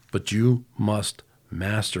you, but you must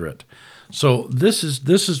master it." So this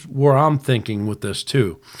is where I'm thinking with this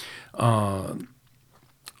too. As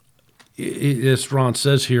Ron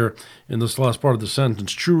says here in this last part of the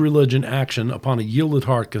sentence, true religion action upon a yielded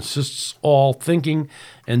heart consists all thinking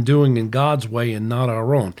and doing in God's way and not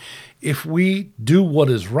our own. If we do what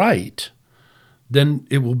is right, then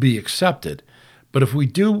it will be accepted. But if we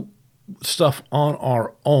do stuff on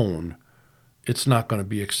our own, it's not going to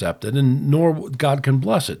be accepted, and nor God can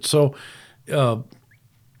bless it. So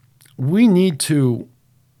we need to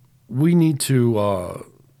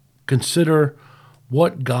consider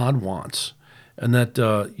what God wants, and that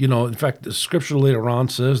in fact, the scripture later on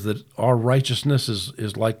says that our righteousness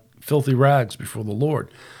is like filthy rags before the Lord.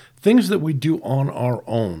 Things that we do on our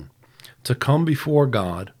own to come before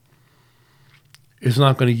God is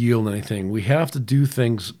not going to yield anything. We have to do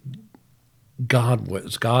things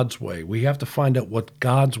God's way. We have to find out what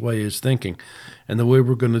God's way is thinking, and the way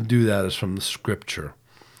we're going to do that is from the scripture.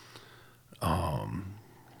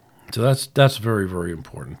 So that's very, very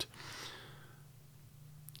important.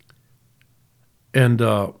 And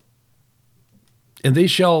they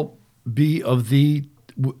shall be of thee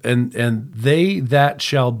and they that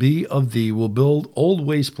shall be of thee will build old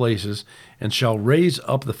waste places, and shall raise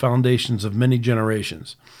up the foundations of many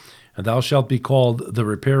generations. And thou shalt be called the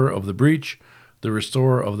repairer of the breach, the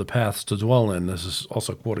restorer of the paths to dwell in. This is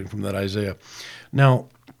also quoting from that Isaiah. Now,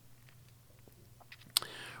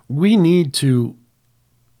 we need to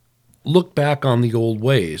look back on the old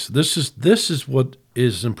ways. This is what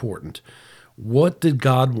is important. What did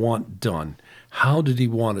God want done? How did he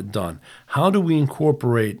want it done? How do we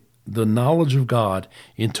incorporate the knowledge of God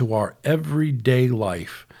into our everyday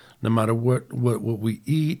life, no matter what we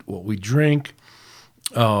eat, what we drink,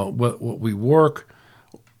 what we work?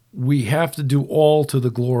 We have to do all to the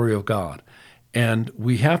glory of God. And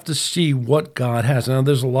we have to see what God has. Now,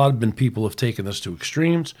 there's been people who have taken this to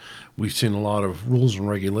extremes. We've seen a lot of rules and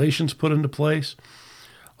regulations put into place.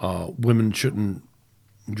 Women shouldn't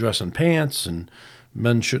dress in pants, and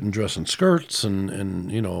men shouldn't dress in skirts, and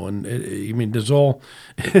there's all.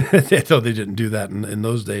 Though they didn't do that in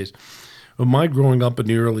those days. But my growing up in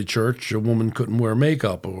the early church, a woman couldn't wear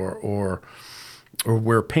makeup or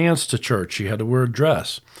wear pants to church. She had to wear a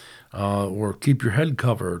dress. Or keep your head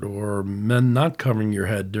covered, or men not covering your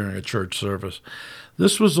head during a church service.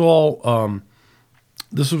 This was all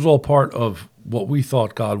part of what we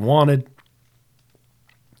thought God wanted.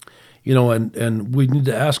 And we need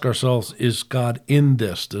to ask ourselves: is God in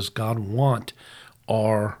this? Does God want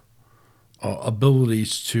our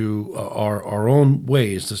abilities to our own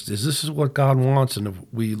ways? Is this what God wants? And if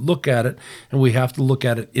we look at it, and we have to look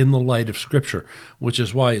at it in the light of Scripture, which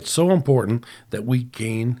is why it's so important that we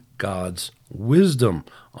gain God's wisdom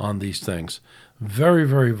on these things. Very,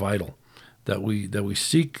 very vital that we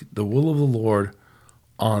seek the will of the Lord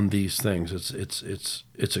on these things. It's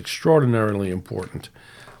extraordinarily important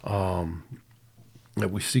that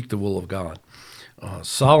we seek the will of God.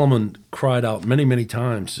 Solomon cried out many, many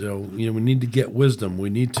times. We need to get wisdom.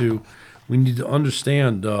 We need to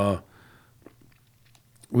understand.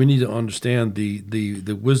 We need to understand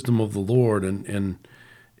the wisdom of the Lord and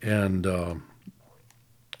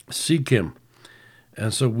seek Him.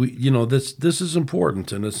 And so this is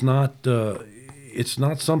important, and it's not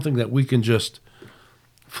something that we can just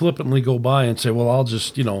flippantly go by and say, well, I'll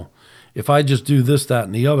just if I just do this, that,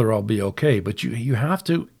 and the other, I'll be okay. But you have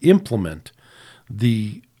to implement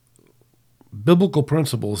the biblical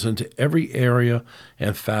principles into every area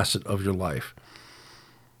and facet of your life.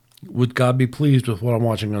 Would God be pleased with what I'm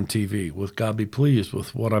watching on TV? Would God be pleased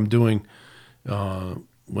with what I'm doing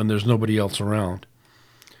when there's nobody else around?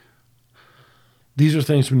 These are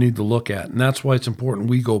things we need to look at, and that's why it's important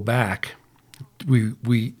we go back.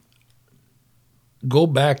 We go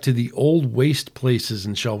back to the old waste places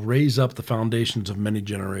and shall raise up the foundations of many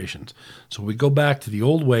generations. So we go back to the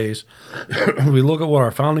old ways. We look at what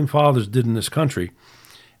our founding fathers did in this country,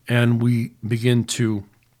 and we begin to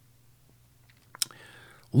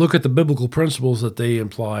look at the biblical principles that they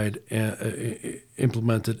implied and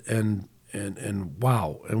implemented, and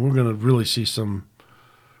wow. And we're going to really see some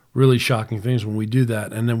really shocking things when we do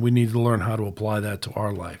that, and then we need to learn how to apply that to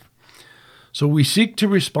our life. So we seek to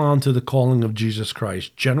respond to the calling of Jesus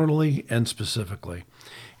Christ, generally and specifically,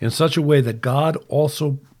 in such a way that God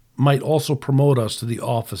might also promote us to the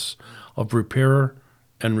office of repairer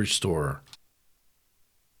and restorer.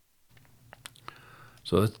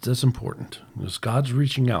 So that's important, because God's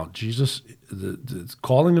reaching out. Jesus, the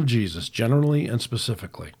calling of Jesus, generally and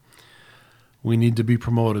specifically. We need to be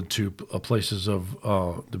promoted to places of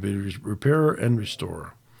to be repairer and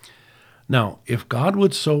restorer. Now, if God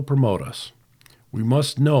would so promote us, we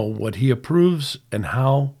must know what He approves and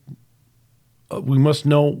how. We must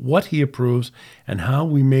know what He approves and how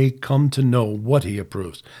we may come to know what He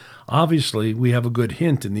approves. Obviously, we have a good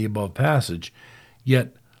hint in the above passage,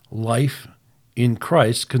 yet life in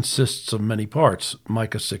Christ consists of many parts.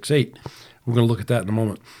 Micah 6:8. We're going to look at that in a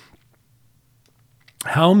moment.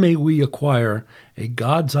 How may we acquire a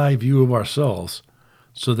God's eye view of ourselves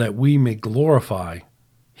so that we may glorify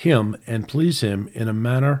Him and please Him in a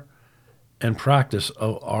manner and practice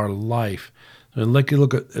of our life? And like you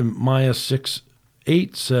look at Micah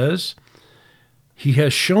 6:8 says, He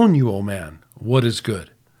has shown you, O man, what is good.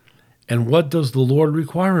 And what does the Lord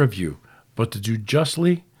require of you but to do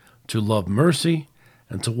justly, to love mercy,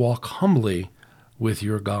 and to walk humbly with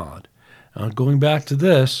your God? Going back to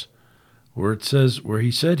this, where He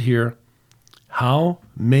said here, how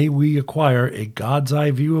may we acquire a God's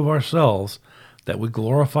eye view of ourselves that we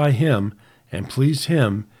glorify Him and please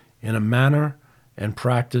Him in a manner and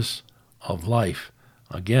practice of life?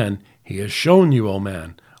 Again, He has shown you, O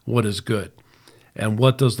man, what is good. And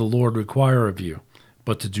what does the Lord require of you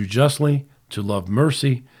but to do justly, to love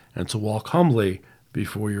mercy, and to walk humbly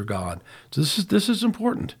before your God. So this is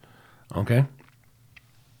important, okay?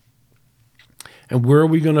 And where are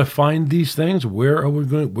we going to find these things?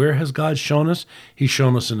 Where has God shown us? He's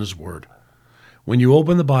shown us in his word. When you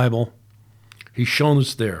open the Bible, he's shown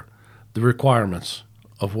us there the requirements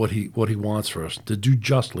of what he wants for us, to do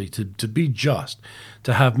justly, to be just,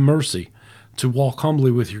 to have mercy, to walk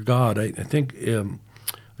humbly with your God. I think,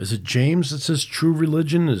 is it James that says true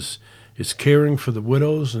religion is caring for the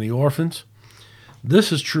widows and the orphans?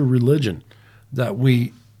 This is true religion, that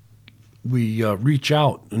we reach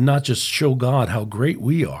out and not just show God how great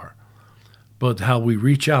we are, but how we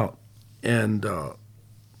reach out and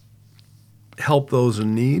help those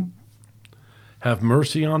in need, have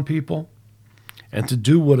mercy on people, and to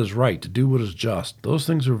do what is right, to do what is just. Those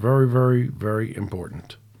things are very, very, very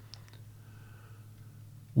important.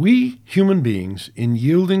 We human beings, in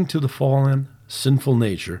yielding to the fallen, sinful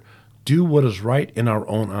nature, do what is right in our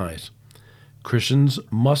own eyes. Christians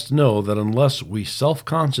must know that unless we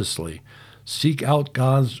self-consciously seek out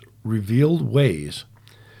God's revealed ways,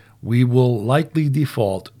 we will likely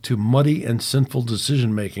default to muddy and sinful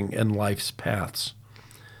decision-making in life's paths.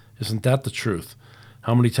 Isn't that the truth?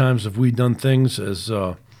 How many times have we done things as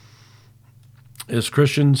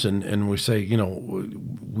Christians and we say,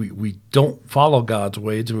 we don't follow God's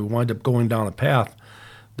ways, and we wind up going down a path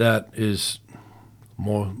that is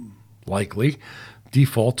more likely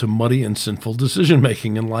default to muddy and sinful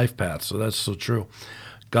decision-making in life paths. So that's so true.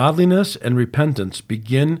 Godliness and repentance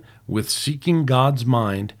begin with seeking God's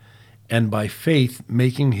mind and by faith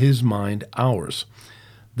making his mind ours.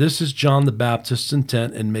 This is John the Baptist's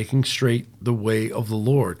intent in making straight the way of the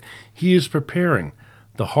Lord. He is preparing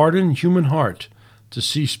the hardened human heart to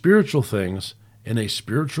see spiritual things in a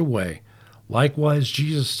spiritual way. Likewise,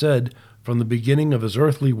 Jesus said from the beginning of his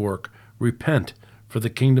earthly work, "Repent, for the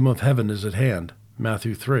kingdom of heaven is at hand."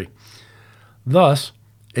 Matthew 3. Thus,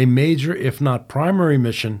 a major, if not primary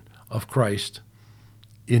mission of Christ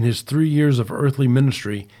in his 3 years of earthly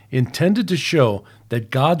ministry intended to show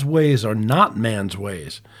that God's ways are not man's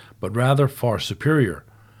ways, but rather far superior.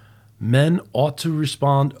 Men ought to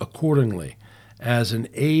respond accordingly. As an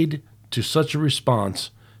aid to such a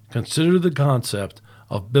response, consider the concept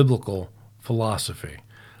of biblical philosophy.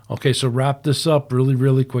 Okay, so wrap this up really,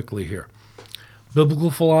 really quickly here.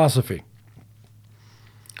 Biblical philosophy.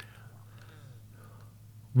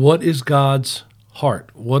 What is God's heart?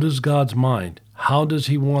 What is God's mind? How does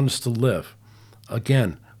he want us to live?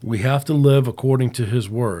 Again, we have to live according to his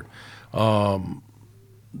word.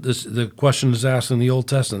 The question is asked in the Old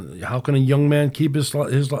Testament: how can a young man keep his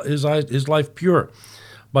life pure?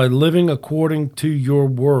 By living according to your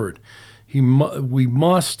word. We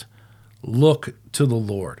must look to the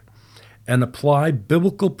Lord and apply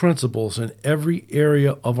biblical principles in every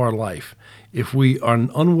area of our life. If we are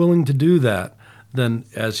unwilling to do that, then,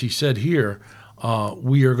 as he said here,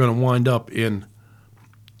 we are going to wind up in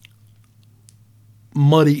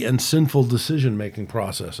muddy and sinful decision-making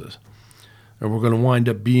processes. And we're going to wind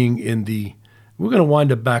up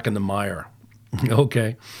back in the mire.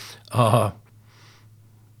 Okay?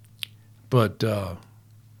 But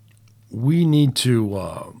we need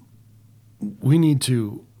to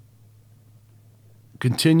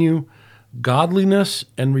continue. Godliness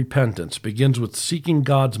and repentance begins with seeking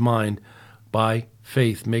God's mind by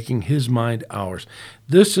faith, making his mind ours.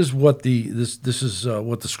 This is what what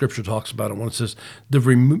the scripture talks about when it says the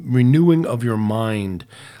renewing of your mind.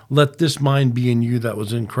 Let this mind be in you that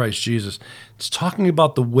was in Christ Jesus. It's talking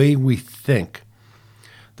about the way we think,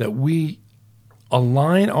 that we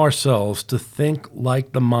align ourselves to think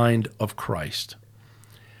like the mind of Christ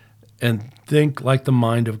and think like the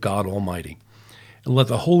mind of God Almighty. And let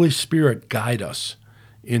the Holy Spirit guide us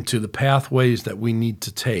into the pathways that we need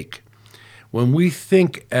to take. When we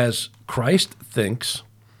think as Christ thinks,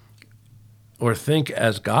 or think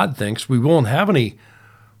as God thinks, we won't have any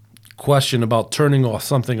question about turning off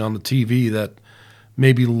something on the TV that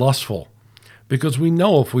may be lustful. Because we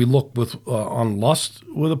know if we look on lust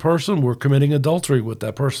with a person, we're committing adultery with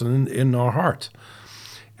that person in our heart.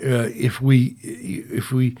 If we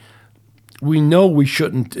know we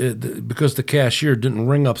shouldn't, because the cashier didn't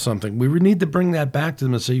ring up something, we need to bring that back to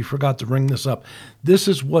them and say, you forgot to ring this up. This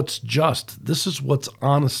is what's just. This is what's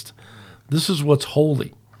honest. This is what's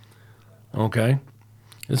holy. Okay?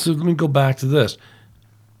 Let me go back to this.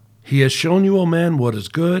 He has shown you, O man, what is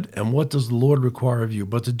good, and what does the Lord require of you,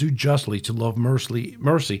 but to do justly, to love mercy,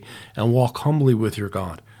 and walk humbly with your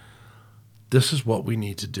God. This is what we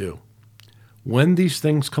need to do. When these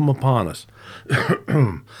things come upon us,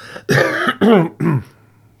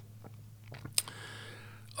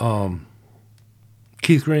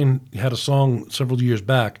 Keith Green had a song several years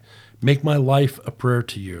back, Make my life a prayer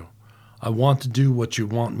to you. I want to do what you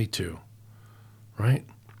want me to. Right?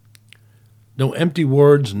 No empty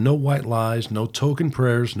words, no white lies, no token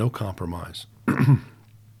prayers, no compromise.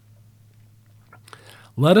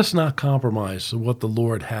 Let us not compromise what the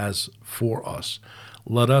Lord has for us.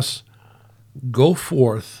 Let us go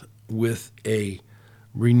forth with a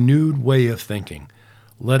renewed way of thinking,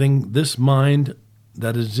 letting this mind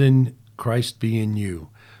that is in Christ be in you,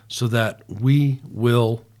 so that we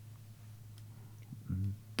will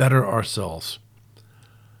better ourselves.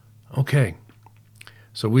 Okay,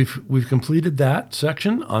 so we've completed that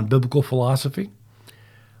section on biblical philosophy.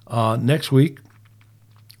 Next week,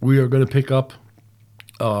 we are going to pick up.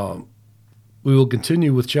 We will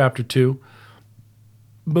continue with chapter 2,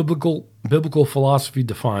 biblical philosophy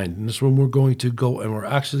defined. And this is when we're going to go and we're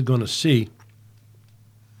actually going to see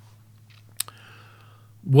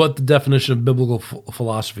what the definition of biblical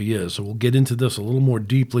philosophy is. So we'll get into this a little more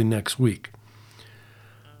deeply next week.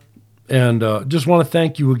 And just want to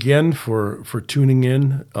thank you again for tuning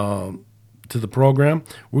in to the program.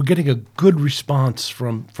 We're getting a good response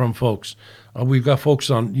from folks. We've got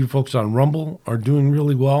folks on Rumble are doing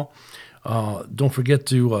really well. Don't forget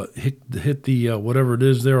to hit the whatever it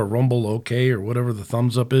is there, a Rumble OK or whatever the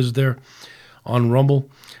thumbs up is there on Rumble.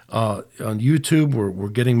 On YouTube, we're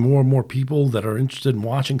getting more and more people that are interested in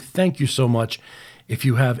watching. Thank you so much. If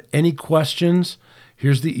you have any questions,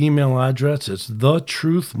 here's the email address. It's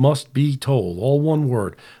thetruthmustbetold, all one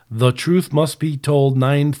word,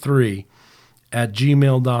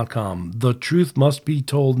 thetruthmustbetold93@gmail.com.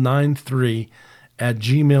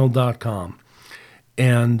 thetruthmustbetold93@gmail.com.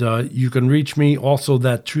 And you can reach me also.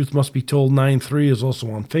 That Truth Must Be Told 93 is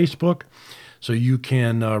also on Facebook. So you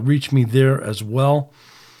can reach me there as well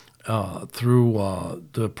through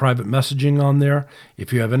the private messaging on there.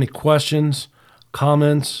 If you have any questions,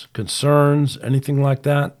 comments, concerns, anything like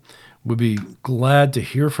that, we'd be glad to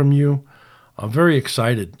hear from you. I'm very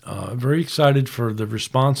excited for the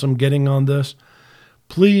response I'm getting on this.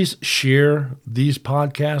 Please share these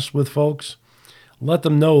podcasts with folks. Let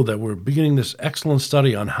them know that we're beginning this excellent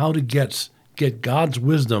study on how to get God's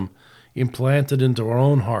wisdom implanted into our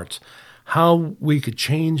own hearts, how we could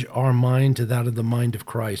change our mind to that of the mind of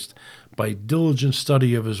Christ by diligent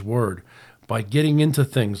study of His Word, by getting into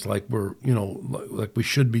things like like we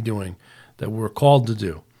should be doing, that we're called to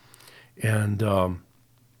do. And I'm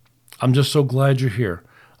just so glad you're here.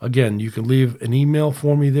 Again, you can leave an email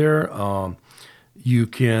for me there. You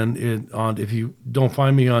can, if you don't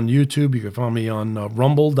find me on YouTube, you can find me on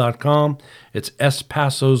rumble.com. It's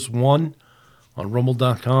spasos1 on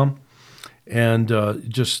rumble.com. And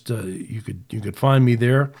you could find me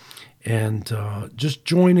there, and just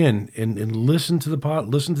join in and listen to the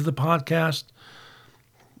podcast,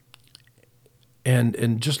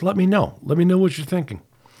 and just let me know. Let me know what you're thinking.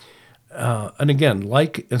 And again,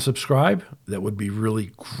 like and subscribe. That would be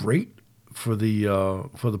really great for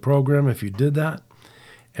the program if you did that.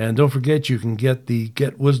 And don't forget, you can get the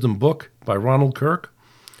Get Wisdom book by Ronald Kirk.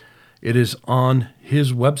 It is on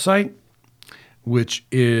his website, which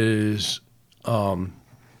is let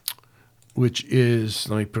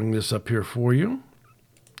me bring this up here for you,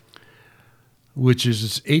 which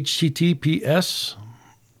is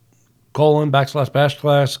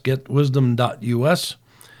https://getwisdom.us.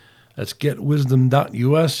 That's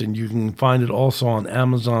getwisdom.us, and you can find it also on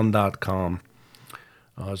amazon.com.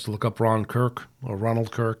 Just look up Ronald Kirk,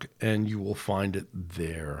 and you will find it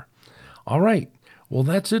there. All right. Well,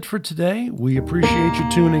 that's it for today. We appreciate you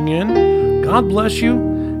tuning in. God bless you,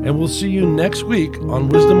 and we'll see you next week on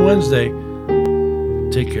Wisdom Wednesday.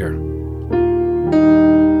 Take care.